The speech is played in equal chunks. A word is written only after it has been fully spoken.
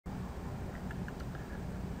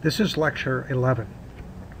This is Lecture 11,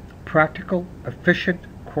 Practical, Efficient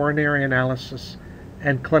Coronary Analysis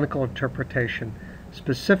and Clinical Interpretation,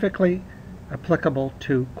 specifically applicable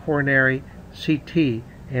to coronary CT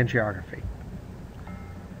angiography.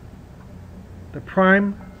 The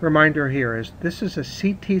prime reminder here is this is a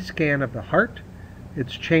CT scan of the heart,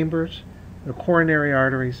 its chambers, the coronary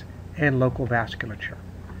arteries, and local vasculature.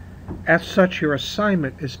 As such, your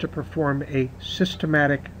assignment is to perform a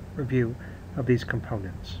systematic review of these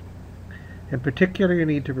components. In particular, you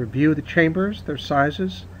need to review the chambers, their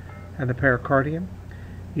sizes, and the pericardium.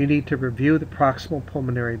 You need to review the proximal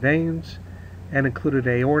pulmonary veins and included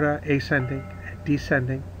aorta, ascending and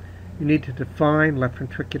descending. You need to define left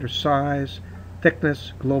ventricular size,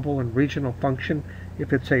 thickness, global and regional function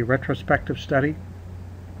if it's a retrospective study.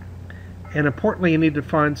 And importantly, you need to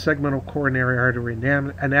define segmental coronary artery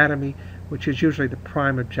anatomy, which is usually the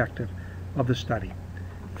prime objective of the study.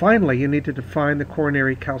 Finally, you need to define the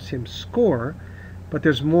coronary calcium score, but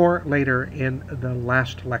there's more later in the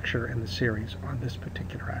last lecture in the series on this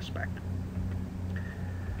particular aspect.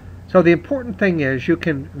 So the important thing is you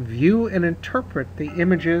can view and interpret the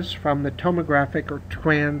images from the tomographic or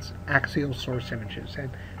transaxial source images. And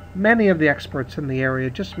many of the experts in the area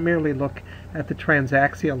just merely look at the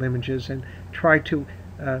transaxial images and try to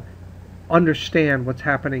understand what's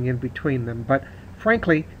happening in between them. But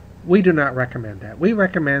frankly, we do not recommend that. We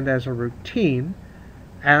recommend as a routine,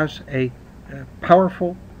 as a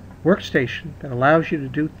powerful workstation that allows you to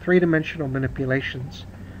do three-dimensional manipulations.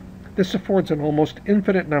 This affords an almost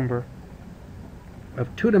infinite number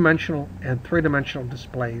of two-dimensional and three-dimensional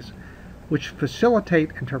displays which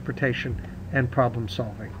facilitate interpretation and problem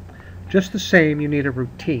solving. Just the same, you need a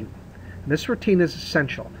routine. And this routine is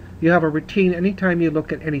essential. You have a routine anytime you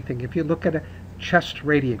look at anything. If you look at a chest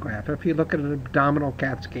radiograph, if you look at an abdominal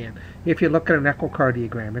CAT scan, if you look at an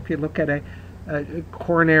echocardiogram, if you look at a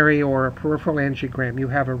coronary or a peripheral angiogram, you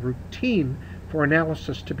have a routine for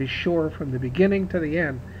analysis to be sure from the beginning to the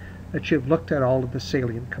end that you've looked at all of the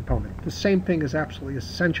salient components. The same thing is absolutely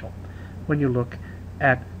essential when you look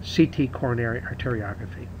at CT coronary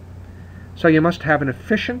arteriography. So you must have an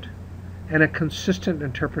efficient and a consistent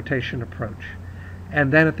interpretation approach.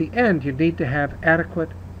 And then at the end, you need to have adequate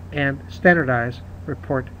and standardized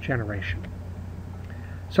report generation.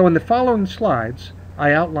 So in the following slides,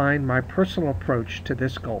 I outline my personal approach to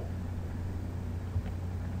this goal.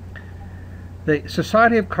 The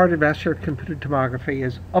Society of Cardiovascular Computed Tomography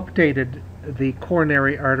has updated the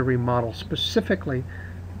coronary artery model specifically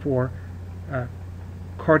for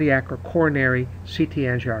cardiac or coronary CT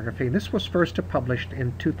angiography. This was first published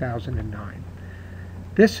in 2009.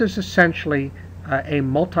 This is essentially a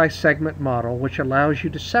multi-segment model which allows you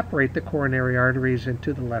to separate the coronary arteries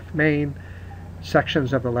into the left main,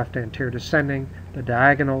 sections of the left anterior descending, the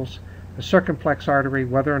diagonals, the circumflex artery,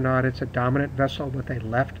 whether or not it's a dominant vessel with a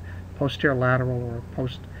left posterior lateral or a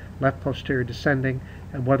left posterior descending,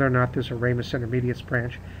 and whether or not there's a ramus intermedius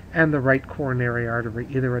branch, and the right coronary artery,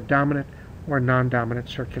 either a dominant or non-dominant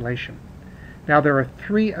circulation. Now there are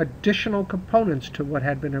three additional components to what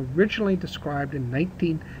had been originally described in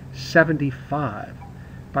 1975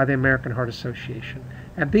 by the American Heart Association,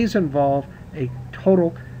 and these involve a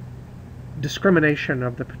total discrimination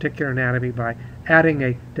of the particular anatomy by adding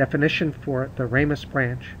a definition for the ramus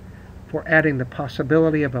branch, for adding the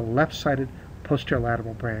possibility of a left-sided posterior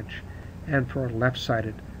lateral branch, and for a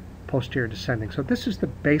left-sided posterior descending. So this is the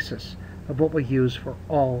basis of what we use for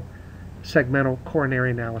all segmental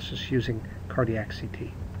coronary analysis using cardiac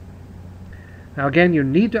CT. Now again, you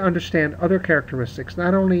need to understand other characteristics,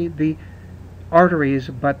 not only the arteries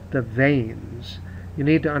but the veins. You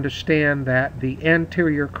need to understand that the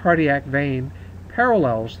anterior cardiac vein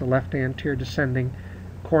parallels the left anterior descending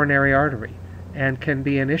coronary artery and can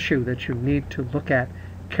be an issue that you need to look at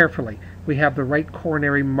carefully. We have the right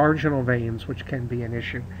coronary marginal veins, which can be an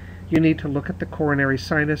issue. You need to look at the coronary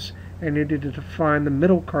sinus, and you need to define the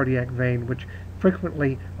middle cardiac vein, which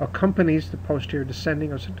frequently accompanies the posterior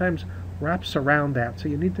descending or sometimes wraps around that. So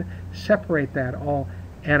you need to separate that all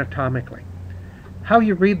anatomically. How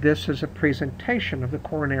you read this is a presentation of the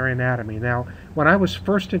coronary anatomy. Now, when I was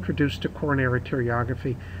first introduced to coronary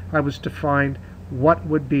arteriography, I was defined what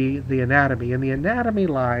would be the anatomy, and the anatomy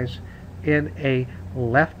lies in a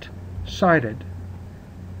left-sided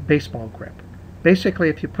baseball grip. Basically,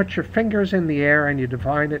 if you put your fingers in the air and you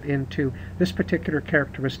divide it into this particular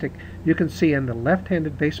characteristic, you can see in the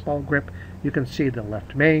left-handed baseball grip, you can see the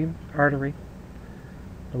left main artery,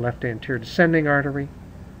 the left anterior descending artery,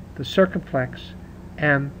 the circumflex,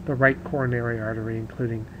 and the right coronary artery,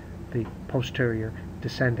 including the posterior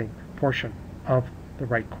descending portion of the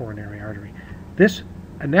right coronary artery. This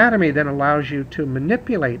anatomy then allows you to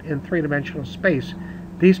manipulate in three-dimensional space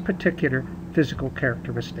these particular physical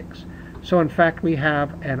characteristics. So in fact, we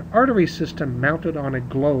have an artery system mounted on a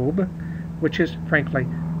globe, which is frankly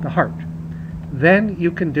the heart. Then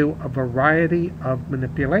you can do a variety of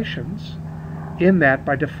manipulations in that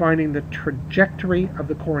by defining the trajectory of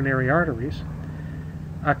the coronary arteries,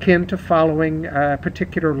 akin to following a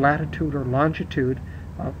particular latitude or longitude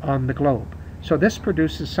on the globe. So this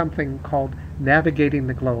produces something called navigating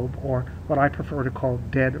the globe, or what I prefer to call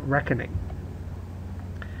dead reckoning.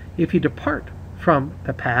 If you depart from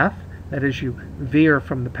the path, that is, you veer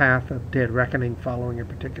from the path of dead reckoning following a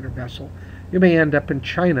particular vessel, you may end up in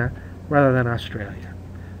China rather than Australia.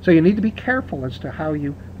 So you need to be careful as to how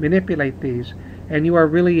you manipulate these, and you are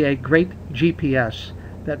really a great GPS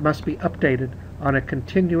that must be updated on a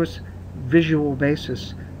continuous visual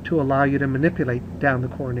basis to allow you to manipulate down the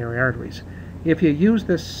coronary arteries. If you use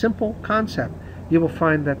this simple concept, you will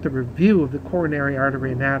find that the review of the coronary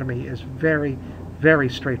artery anatomy is very, very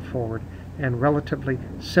straightforward and relatively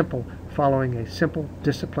simple, following a simple,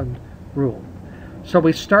 disciplined rule. So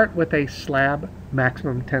we start with a slab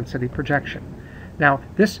maximum intensity projection. Now,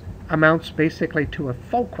 this amounts basically to a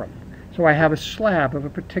fulcrum. So I have a slab of a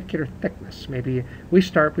particular thickness. Maybe we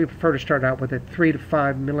prefer to start out with a 3 to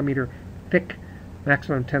 5 millimeter thick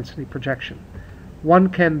maximum intensity projection. One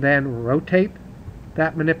can then rotate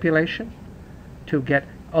that manipulation to get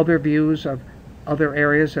other views of other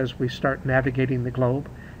areas as we start navigating the globe,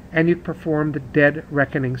 and you perform the dead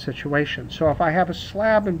reckoning situation. So if I have a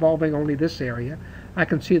slab involving only this area, I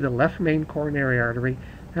can see the left main coronary artery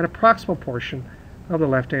and a proximal portion of the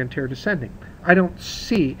left anterior descending. I don't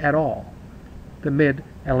see at all the mid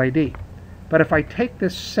LAD. But if I take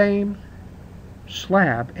this same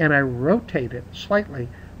slab and I rotate it slightly,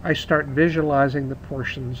 I start visualizing the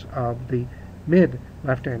portions of the mid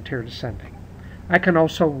left anterior descending. I can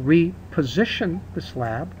also reposition the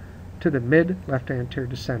slab to the mid left anterior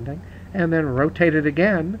descending and then rotate it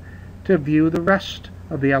again to view the rest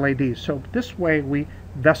of the LADs. So this way we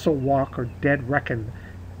vessel walk or dead reckon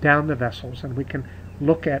down the vessels, and we can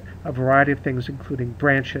look at a variety of things including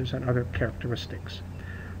branches and other characteristics.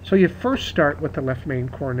 So you first start with the left main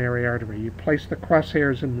coronary artery. You place the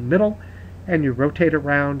crosshairs in the middle and you rotate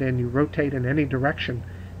around, and you rotate in any direction,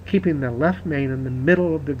 keeping the left main in the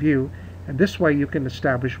middle of the view, and this way you can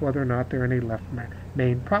establish whether or not there are any left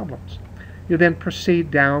main problems. You then proceed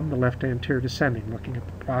down the left anterior descending, looking at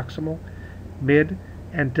the proximal, mid,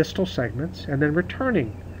 and distal segments, and then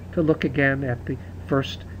returning to look again at the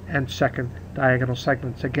first and second diagonal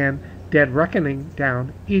segments, again dead reckoning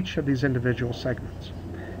down each of these individual segments.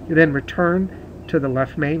 You then return to the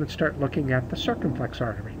left main and start looking at the circumflex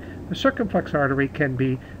artery. The circumflex artery can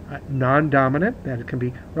be non-dominant, that it can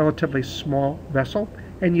be relatively small vessel,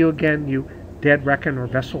 and you dead reckon or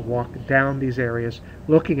vessel walk down these areas,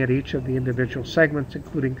 looking at each of the individual segments,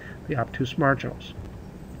 including the obtuse marginals.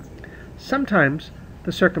 Sometimes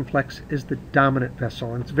the circumflex is the dominant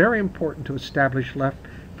vessel, and it's very important to establish left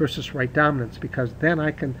versus right dominance, because then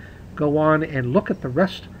I can go on and look at the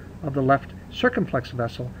rest of the left circumflex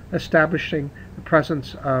vessel, establishing the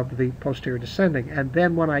presence of the posterior descending. And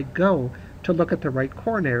then when I go to look at the right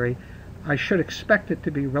coronary, I should expect it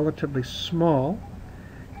to be relatively small,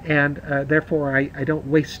 and therefore I don't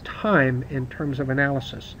waste time in terms of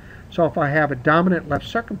analysis. So if I have a dominant left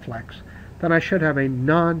circumflex, then I should have a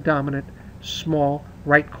non-dominant small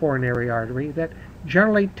right coronary artery that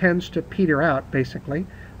generally tends to peter out basically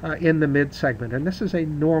in the mid segment, and this is a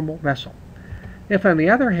normal vessel. If on the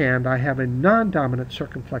other hand I have a non-dominant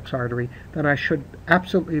circumflex artery, then I should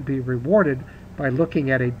absolutely be rewarded by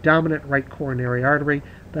looking at a dominant right coronary artery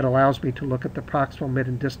that allows me to look at the proximal, mid,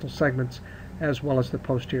 and distal segments, as well as the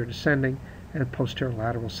posterior descending and posterior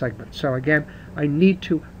lateral segments. So again, I need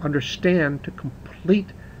to understand to complete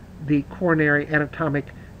the coronary anatomic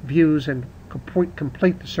views and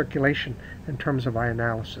complete the circulation in terms of eye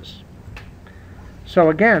analysis. So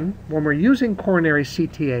again, when we're using coronary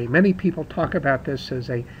CTA, many people talk about this as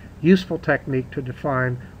a useful technique to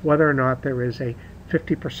define whether or not there is a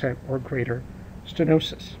 50% or greater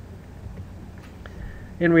stenosis.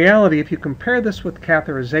 In reality, if you compare this with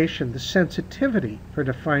catheterization, the sensitivity for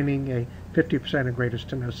defining a 50% or greater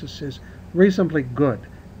stenosis is reasonably good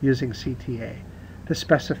using CTA. The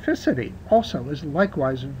specificity also is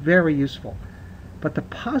likewise very useful, but the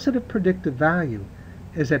positive predictive value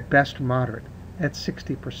is at best moderate, at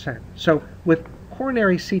 60%. So with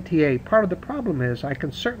coronary CTA, part of the problem is I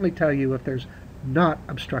can certainly tell you if there's not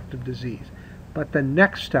obstructive disease, but the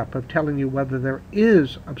next step of telling you whether there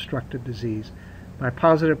is obstructive disease, my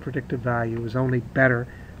positive predictive value is only better,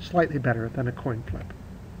 slightly better than a coin flip.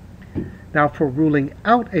 Now, for ruling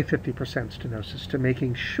out a 50% stenosis, to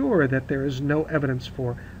making sure that there is no evidence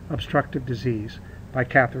for obstructive disease by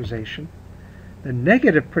catheterization, the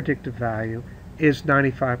negative predictive value is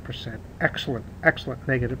 95%. Excellent, excellent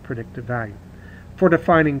negative predictive value. For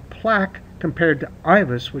defining plaque compared to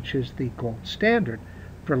IVUS, which is the gold standard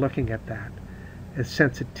for looking at that, its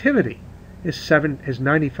sensitivity is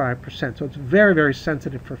 95%. So it's very, very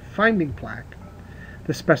sensitive for finding plaque.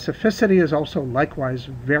 The specificity is also likewise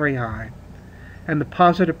very high, and the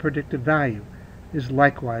positive predictive value is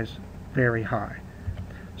likewise very high.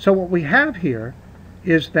 So what we have here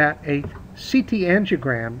is that a CT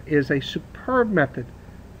angiogram is a superb method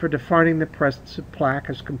for defining the presence of plaque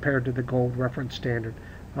as compared to the gold reference standard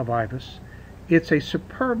of IVUS. It's a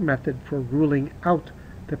superb method for ruling out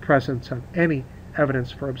the presence of any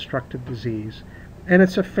evidence for obstructive disease, and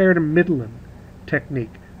it's a fair to middling technique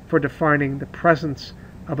for defining the presence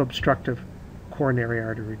of obstructive coronary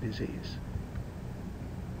artery disease.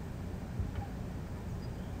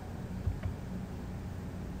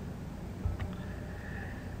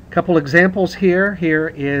 Couple examples here. Here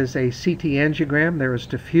is a CT angiogram. There is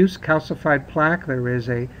diffuse calcified plaque. There is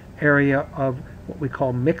an area of what we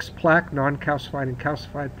call mixed plaque, non-calcified and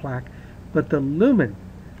calcified plaque, but the lumen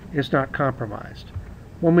is not compromised.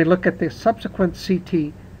 When we look at the subsequent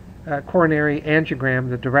CT coronary angiogram,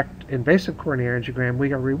 the direct invasive coronary angiogram,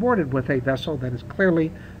 we are rewarded with a vessel that is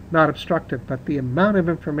clearly not obstructive, but the amount of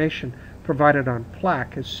information provided on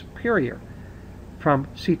plaque is superior from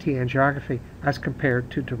CT angiography as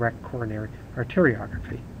compared to direct coronary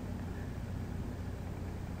arteriography.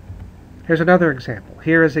 Here's another example.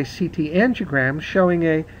 Here is a CT angiogram showing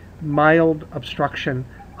a mild obstruction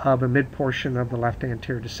of a mid-portion of the left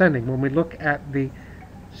anterior descending. When we look at the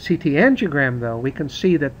CT angiogram, though, we can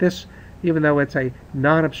see that this, even though it's a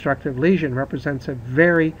non-obstructive lesion, represents a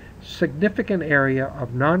very significant area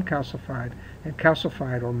of non-calcified and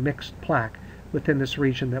calcified or mixed plaque within this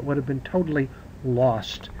region that would have been totally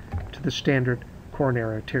lost to the standard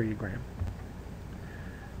coronary arteriogram.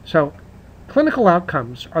 So clinical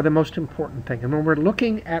outcomes are the most important thing, and when we're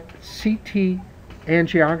looking at CT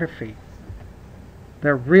angiography,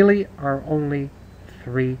 there really are only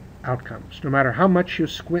 3 outcomes. No matter how much you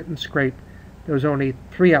squint and scrape, there's only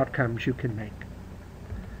 3 outcomes you can make.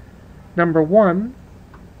 Number 1,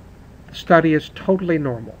 the study is totally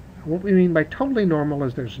normal. What we mean by totally normal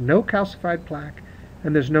is there's no calcified plaque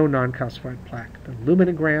and there's no non-calcified plaque. The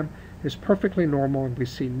luminogram is perfectly normal and we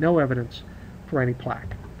see no evidence for any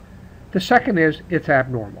plaque. The second is it's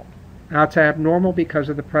abnormal. Now it's abnormal because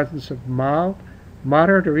of the presence of mild,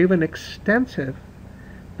 moderate, or even extensive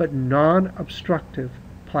but non-obstructive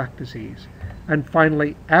plaque disease. And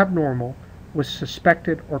finally, abnormal with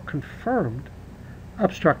suspected or confirmed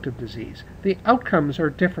obstructive disease. The outcomes are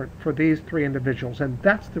different for these 3 individuals, and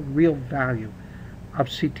that's the real value of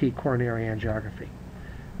CT coronary angiography.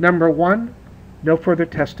 Number 1, no further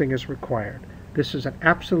testing is required. This is an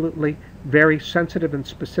absolutely very sensitive and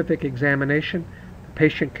specific examination. The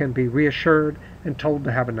patient can be reassured and told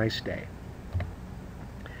to have a nice day.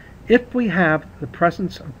 If we have the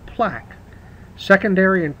presence of plaque,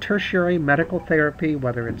 secondary and tertiary medical therapy,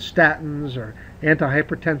 whether it's statins or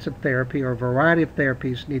antihypertensive therapy or a variety of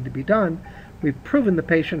therapies need to be done. We've proven the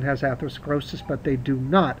patient has atherosclerosis, but they do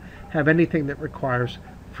not have anything that requires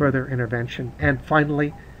further intervention. And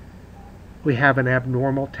finally, we have an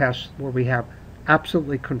abnormal test where we have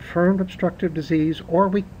absolutely confirmed obstructive disease, or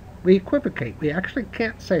we equivocate. We actually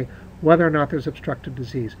can't say whether or not there's obstructive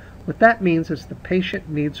disease. What that means is the patient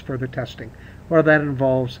needs further testing, whether that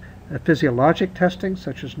involves a physiologic testing,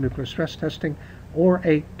 such as nuclear stress testing, or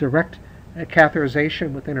a direct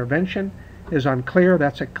catheterization with intervention is unclear.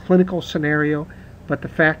 That's a clinical scenario, but the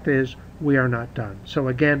fact is we are not done. So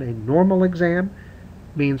again, a normal exam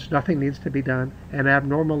means nothing needs to be done. An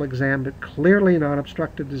abnormal exam but clearly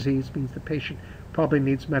non-obstructive disease means the patient probably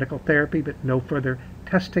needs medical therapy but no further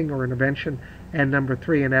testing or intervention. And number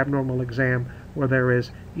 3, an abnormal exam where there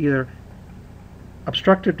is either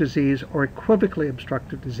obstructive disease or equivocally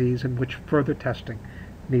obstructive disease in which further testing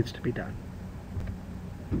needs to be done.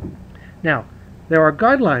 Now, there are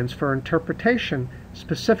guidelines for interpretation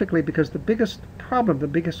specifically because the biggest problem, the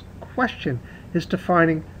biggest question is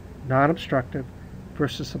defining non-obstructive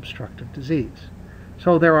versus obstructive disease.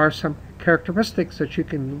 So there are some characteristics that you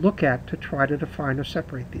can look at to try to define or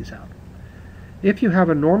separate these out. If you have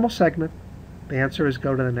a normal segment, the answer is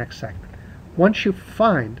go to the next segment. Once you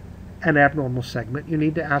find an abnormal segment, you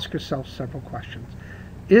need to ask yourself several questions.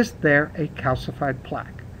 Is there a calcified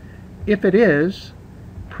plaque? If it is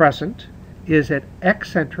present, is it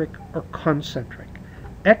eccentric or concentric?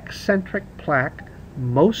 Eccentric plaque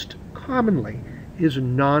most commonly is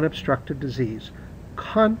non-obstructive disease.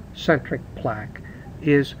 Concentric plaque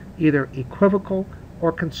is either equivocal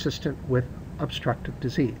or consistent with obstructive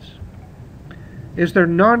disease. Is there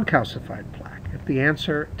non-calcified plaque? If the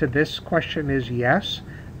answer to this question is yes,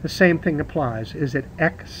 the same thing applies. Is it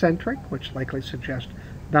eccentric, which likely suggests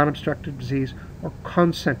non-obstructive disease, or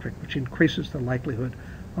concentric, which increases the likelihood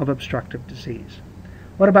of obstructive disease?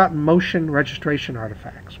 What about motion registration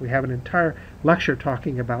artifacts? We have an entire lecture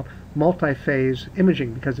talking about multi-phase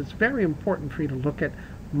imaging because it's very important for you to look at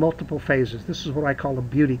multiple phases. This is what I call a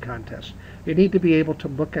beauty contest. You need to be able to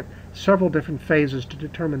look at several different phases to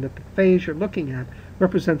determine that the phase you're looking at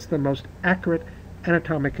represents the most accurate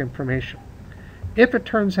anatomic information. If it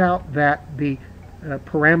turns out that the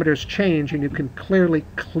parameters change and you can clearly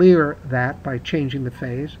clear that by changing the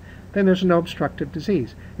phase, then there's no obstructive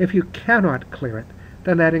disease. If you cannot clear it,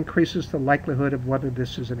 then that increases the likelihood of whether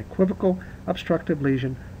this is an equivocal obstructive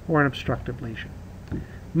lesion or an obstructive lesion.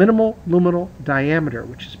 Minimal luminal diameter,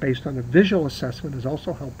 which is based on a visual assessment, is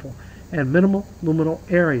also helpful, and minimal luminal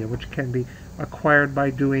area, which can be acquired by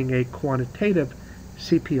doing a quantitative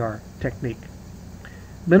CPR technique.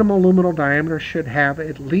 Minimal luminal diameter should have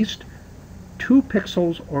at least 2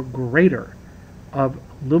 pixels or greater of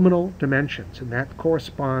luminal dimensions, and that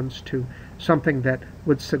corresponds to something that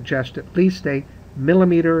would suggest at least a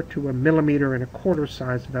millimeter to a millimeter and a quarter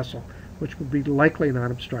size vessel, which would be likely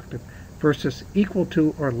non-obstructive, versus equal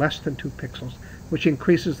to or less than 2 pixels, which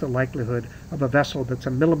increases the likelihood of a vessel that's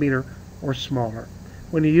a millimeter or smaller.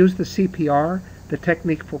 When you use the CPR, the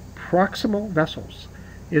technique for proximal vessels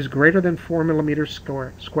is greater than 4 millimeters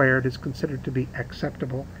squared is considered to be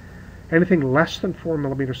acceptable. Anything less than 4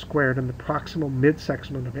 millimeters squared in the proximal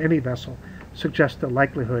midsection of any vessel suggests the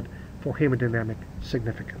likelihood for hemodynamic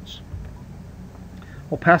significance.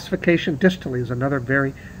 Opacification distally is another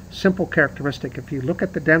very simple characteristic. If you look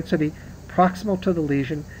at the density proximal to the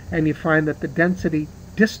lesion and you find that the density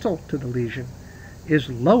distal to the lesion is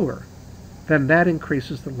lower, then that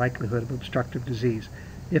increases the likelihood of obstructive disease.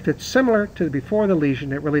 If it's similar to before the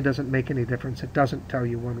lesion, it really doesn't make any difference. It doesn't tell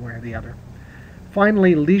you one way or the other.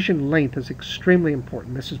 Finally, lesion length is extremely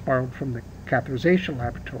important. This is borrowed from the catheterization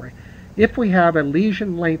laboratory. If we have a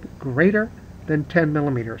lesion length greater than 10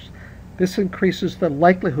 millimeters, this increases the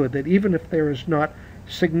likelihood that even if there is not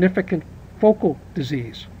significant focal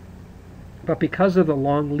disease, but because of the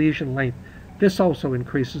long lesion length, this also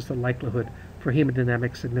increases the likelihood for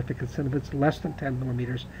hemodynamic significance. And if it's less than 10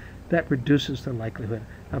 millimeters, that reduces the likelihood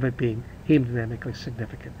of it being hemodynamically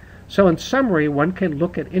significant. So in summary, one can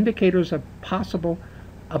look at indicators of possible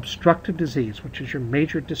obstructive disease, which is your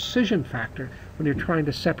major decision factor when you're trying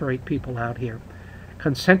to separate people out here.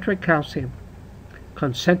 Concentric calcium,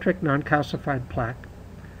 concentric non-calcified plaque,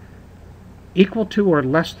 equal to or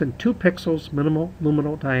less than 2 pixels minimal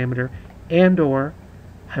luminal diameter, and or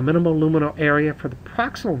a minimal luminal area for the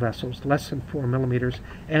proximal vessels less than 4 millimeters,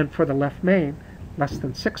 and for the left main less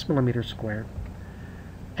than 6 millimeters squared,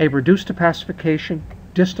 a reduced opacification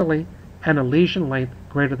distally, and a lesion length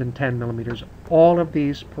greater than 10 millimeters. All of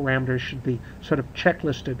these parameters should be sort of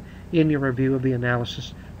checklisted in your review of the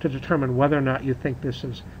analysis to determine whether or not you think this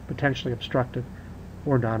is potentially obstructive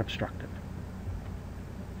or non-obstructive.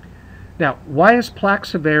 Now, why is plaque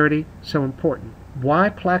severity so important? Why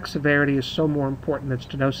plaque severity is so more important than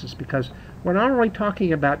stenosis? Because we're not only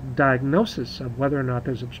talking about diagnosis of whether or not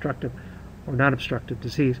there's obstructive or non-obstructive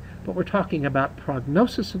disease, but we're talking about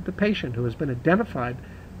prognosis of the patient who has been identified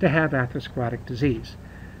to have atherosclerotic disease.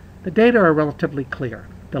 The data are relatively clear.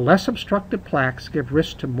 The less obstructive plaques give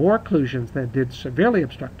risk to more occlusions than did severely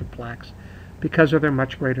obstructive plaques because of their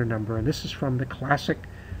much greater number. And this is from the classic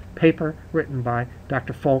paper written by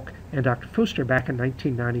Dr. Folk and Dr. Fuster back in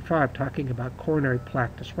 1995 talking about coronary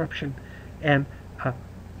plaque disruption and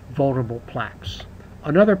vulnerable plaques.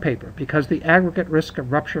 Another paper, because the aggregate risk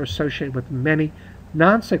of rupture associated with many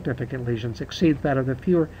non-significant lesions exceeds that of the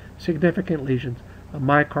fewer significant lesions, a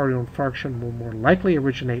myocardial infarction will more likely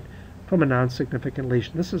originate from a non-significant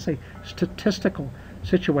lesion. This is a statistical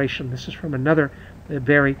situation. This is from another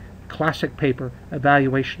very classic paper,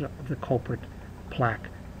 Evaluation of the Culprit Plaque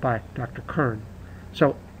by Dr. Kern.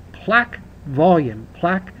 So plaque volume,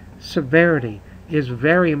 plaque severity is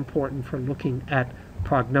very important for looking at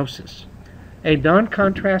prognosis. A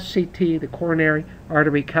non-contrast CT, the coronary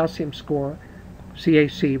artery calcium score,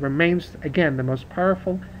 CAC, remains, again, the most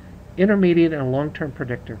powerful intermediate and long-term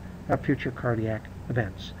predictor of future cardiac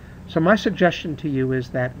events. So my suggestion to you is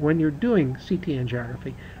that when you're doing CT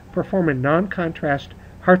angiography, perform a non-contrast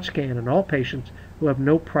heart scan in all patients who have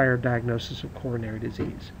no prior diagnosis of coronary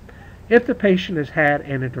disease. If the patient has had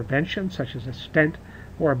an intervention, such as a stent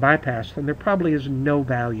or a bypass, then there probably is no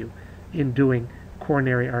value in doing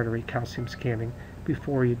coronary artery calcium scanning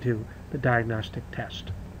before you do the diagnostic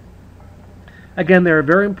test. Again, there are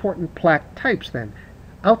very important plaque types then,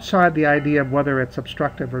 outside the idea of whether it's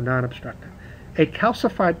obstructive or non-obstructive. A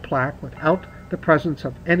calcified plaque without the presence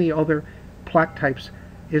of any other plaque types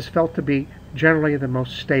is felt to be generally the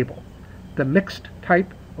most stable. The mixed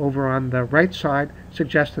type over on the right side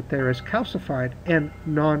suggests that there is calcified and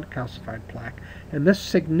non-calcified plaque, and this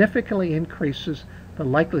significantly increases the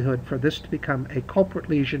likelihood for this to become a culprit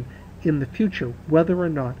lesion in the future, whether or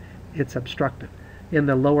not it's obstructive. In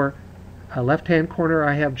the lower left-hand corner,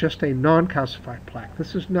 I have just a non-calcified plaque.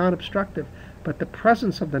 This is non-obstructive, but the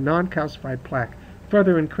presence of the non-calcified plaque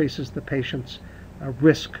further increases the patient's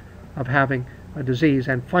risk of having a disease.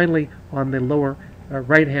 And finally, on the lower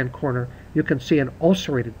right-hand corner, you can see an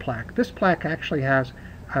ulcerated plaque. This plaque actually has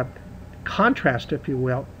a contrast, if you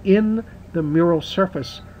will, in the mural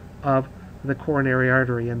surface of the coronary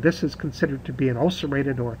artery, and this is considered to be an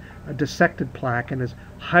ulcerated or a dissected plaque and is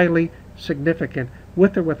highly significant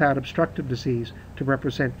with or without obstructive disease to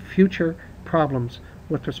represent future problems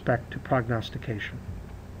with respect to prognostication.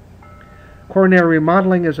 Coronary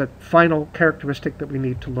remodeling is a final characteristic that we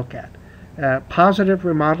need to look at. Positive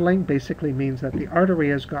remodeling basically means that the artery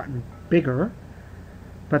has gotten bigger,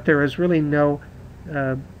 but there is really no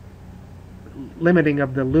limiting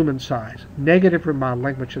of the lumen size. Negative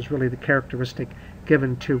remodeling, which is really the characteristic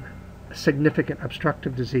given to significant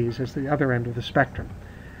obstructive disease, is the other end of the spectrum.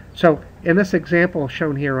 So in this example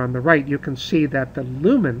shown here on the right, you can see that the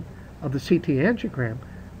lumen of the CT angiogram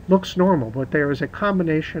looks normal, but there is a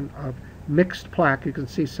combination of mixed plaque. You can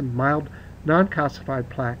see some mild non-calcified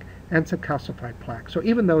plaque and some calcified plaque. So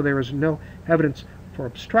even though there is no evidence for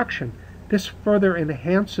obstruction, this further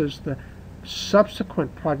enhances the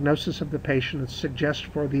subsequent prognosis of the patient and suggests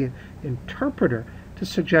for the interpreter to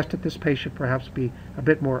suggest that this patient perhaps be a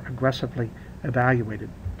bit more aggressively evaluated.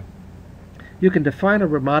 You can define a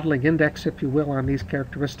remodeling index, if you will, on these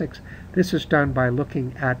characteristics. This is done by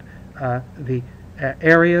looking at the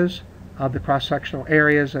areas of the cross-sectional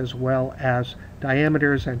areas as well as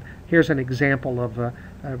diameters, and here's an example of a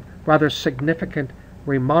rather significant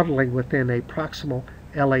remodeling within a proximal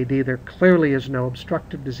LAD. There clearly is no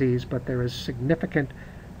obstructive disease, but there is significant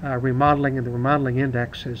remodeling, and the remodeling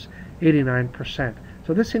index is 89%.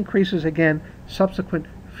 So this increases, again, subsequent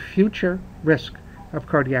future risk of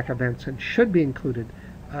cardiac events and should be included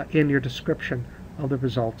in your description of the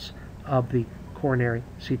results of the coronary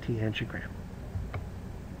CT angiogram.